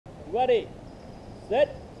Ready,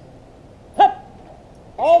 set, hop,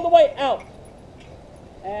 all the way out.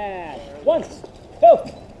 And 1, 2,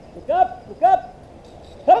 look up,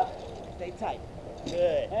 hop. Stay tight.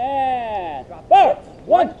 Good. And drop bar.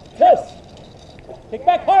 1, 2. Kick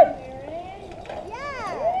back hard.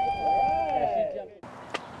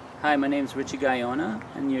 Hi, my name is Richie Guyona,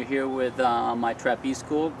 and you're here with my trapeze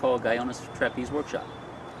school called Guyona's Trapeze Workshop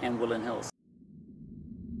in Woodland Hills.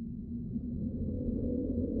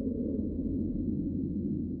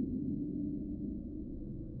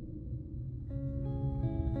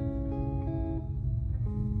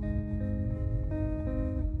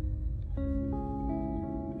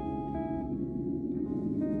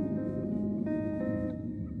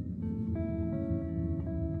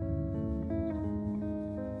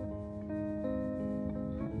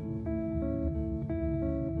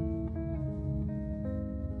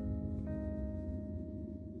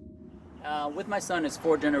 With my son, it's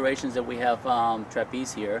 4 generations that we have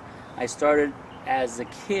trapeze here. I started as a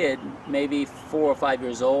kid, maybe 4 or 5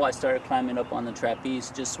 years old. I started climbing up on the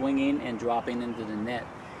trapeze, just swinging and dropping into the net.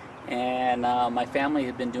 And my family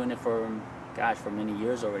had been doing it for many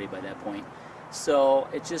years already by that point. So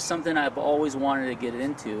it's just something I've always wanted to get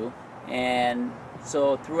into. And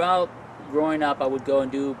so throughout growing up, I would go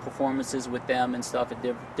and do performances with them and stuff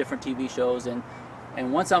at different TV shows. And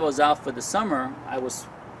once I was out for the summer, I was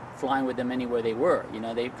flying with them anywhere they were,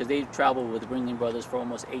 because they traveled with the Ringling Brothers for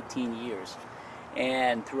almost 18 years.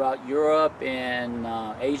 And throughout Europe and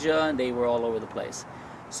Asia, they were all over the place.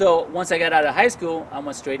 So once I got out of high school, I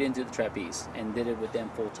went straight into the trapeze and did it with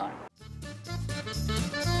them full time.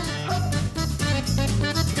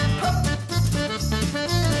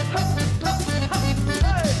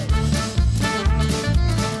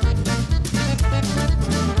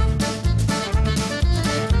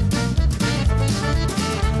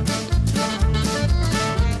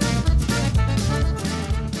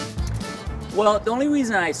 Well, the only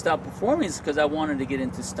reason I stopped performing is because I wanted to get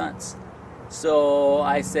into stunts. So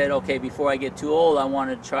I said, okay, before I get too old, I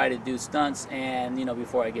want to try to do stunts, and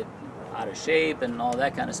before I get out of shape and all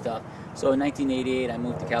that kind of stuff. So in 1988, I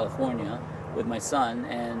moved to California with my son,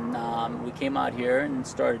 and we came out here and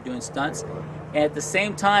started doing stunts. And at the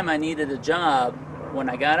same time, I needed a job when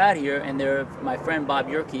I got out here, and my friend Bob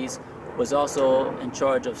Yerkes was also in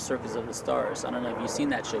charge of Circus of the Stars. I don't know if you've seen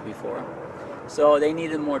that show before. So they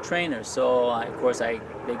needed more trainers. So of course they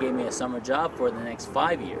gave me a summer job for the next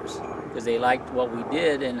 5 years because they liked what we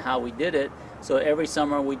did and how we did it. So every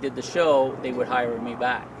summer we did the show, they would hire me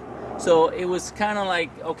back. So it was kind of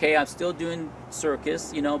like, okay, I'm still doing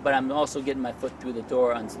circus, but I'm also getting my foot through the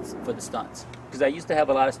door for the stunts. Because I used to have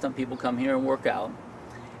a lot of stunt people come here and work out.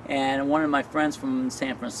 And one of my friends from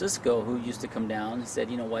San Francisco who used to come down said,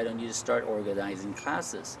 why don't you just start organizing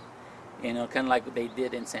classes? Kind of like what they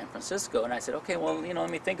did in San Francisco. And I said, okay, well,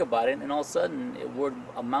 let me think about it. And all of a sudden, word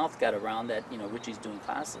of mouth got around that, Richie's doing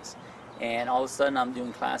classes. And all of a sudden, I'm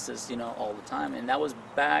doing classes, all the time. And that was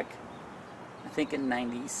back, I think, in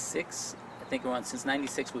 96. I think since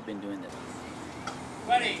 96, we've been doing this.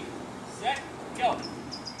 Ready, set, go.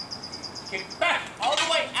 Kick back, all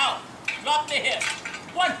the way out. Drop the hip.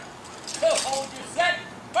 1, 2, hold your set.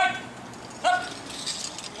 Right, up.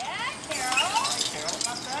 Yeah, Carol. Carol,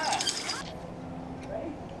 not bad.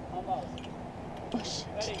 Ready? Almost. Oh, shit.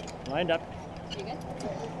 Ready? Lined up. You good?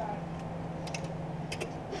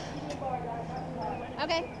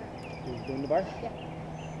 Okay. You doing the bar? Yeah.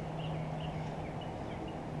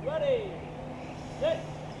 Ready, set,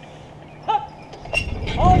 hop,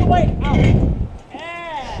 all the way out.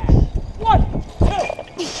 And 1,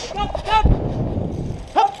 2, up,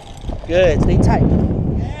 hop. Good, stay tight.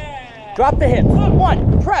 And drop the hips.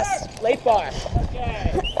 1, press, late bar.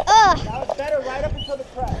 Okay. That was better right up until the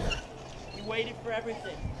press. You waited for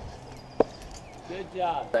everything. Good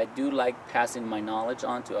job. I do like passing my knowledge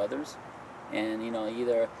on to others. And,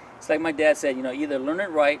 it's like my dad said, either learn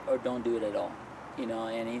it right or don't do it at all.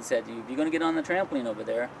 And he said, if you're going to get on the trampoline over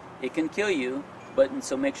there, it can kill you,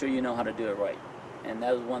 so make sure you know how to do it right. And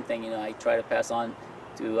that was one thing, I try to pass on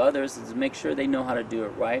to others, is to make sure they know how to do it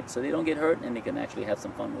right so they don't get hurt and they can actually have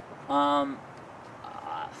some fun with it.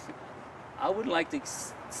 I would like to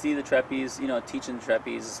see the trapeze, teaching the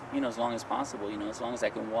trapeze, as long as possible, as long as I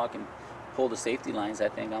can walk and pull the safety lines. I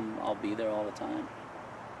think I'll be there all the time.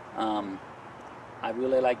 I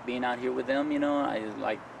really like being out here with them, I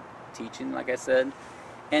like teaching, like I said.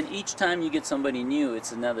 And each time you get somebody new,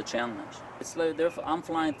 it's another challenge. It's like I'm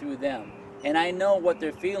flying through them. And I know what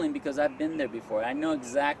they're feeling because I've been there before. I know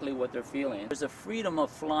exactly what they're feeling. There's a freedom of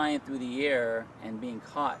flying through the air and being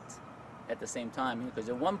caught at the same time. Because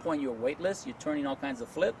at one point you're weightless, you're turning all kinds of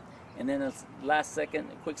flip, and then a last second,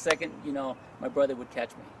 a quick second, you know, my brother would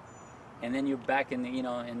catch me, and then you're back in the, you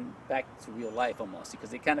know, and back to real life almost,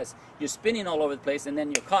 because it kind of, you're spinning all over the place, and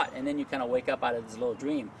then you're caught, and then you kind of wake up out of this little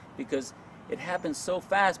dream, because it happens so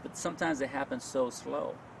fast, but sometimes it happens so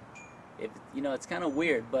slow. You know, it's kind of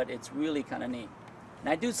weird, but it's really kind of neat. And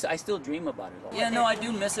I still dream about it a lot. Yeah, no, I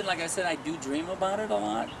do miss it. Like I said, I do dream about it a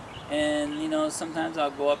lot. And, you know, sometimes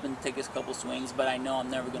I'll go up and take a couple swings, but I know I'm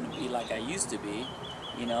never going to be like I used to be.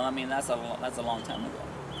 You know, I mean, that's a long time ago.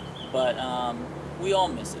 But we all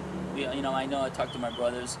miss it. You know, I know I talk to my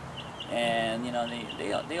brothers, and, you know,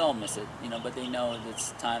 they all miss it, you know, but they know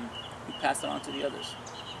it's time to pass it on to the others.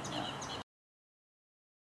 Yeah.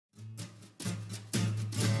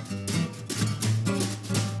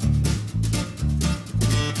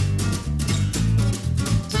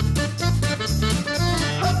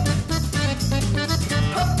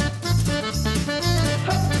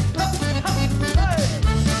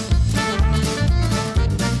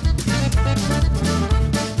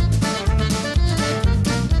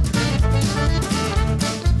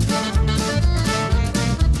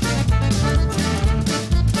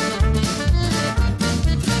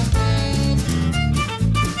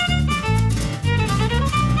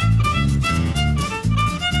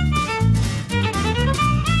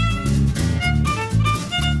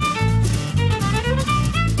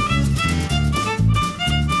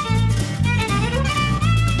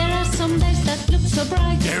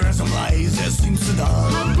 There are some lies that seem so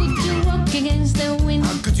dark. How could you walk against the wind?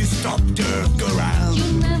 How could you stop to look around?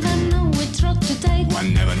 You never know which road to take.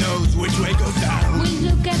 One never knows which way goes down.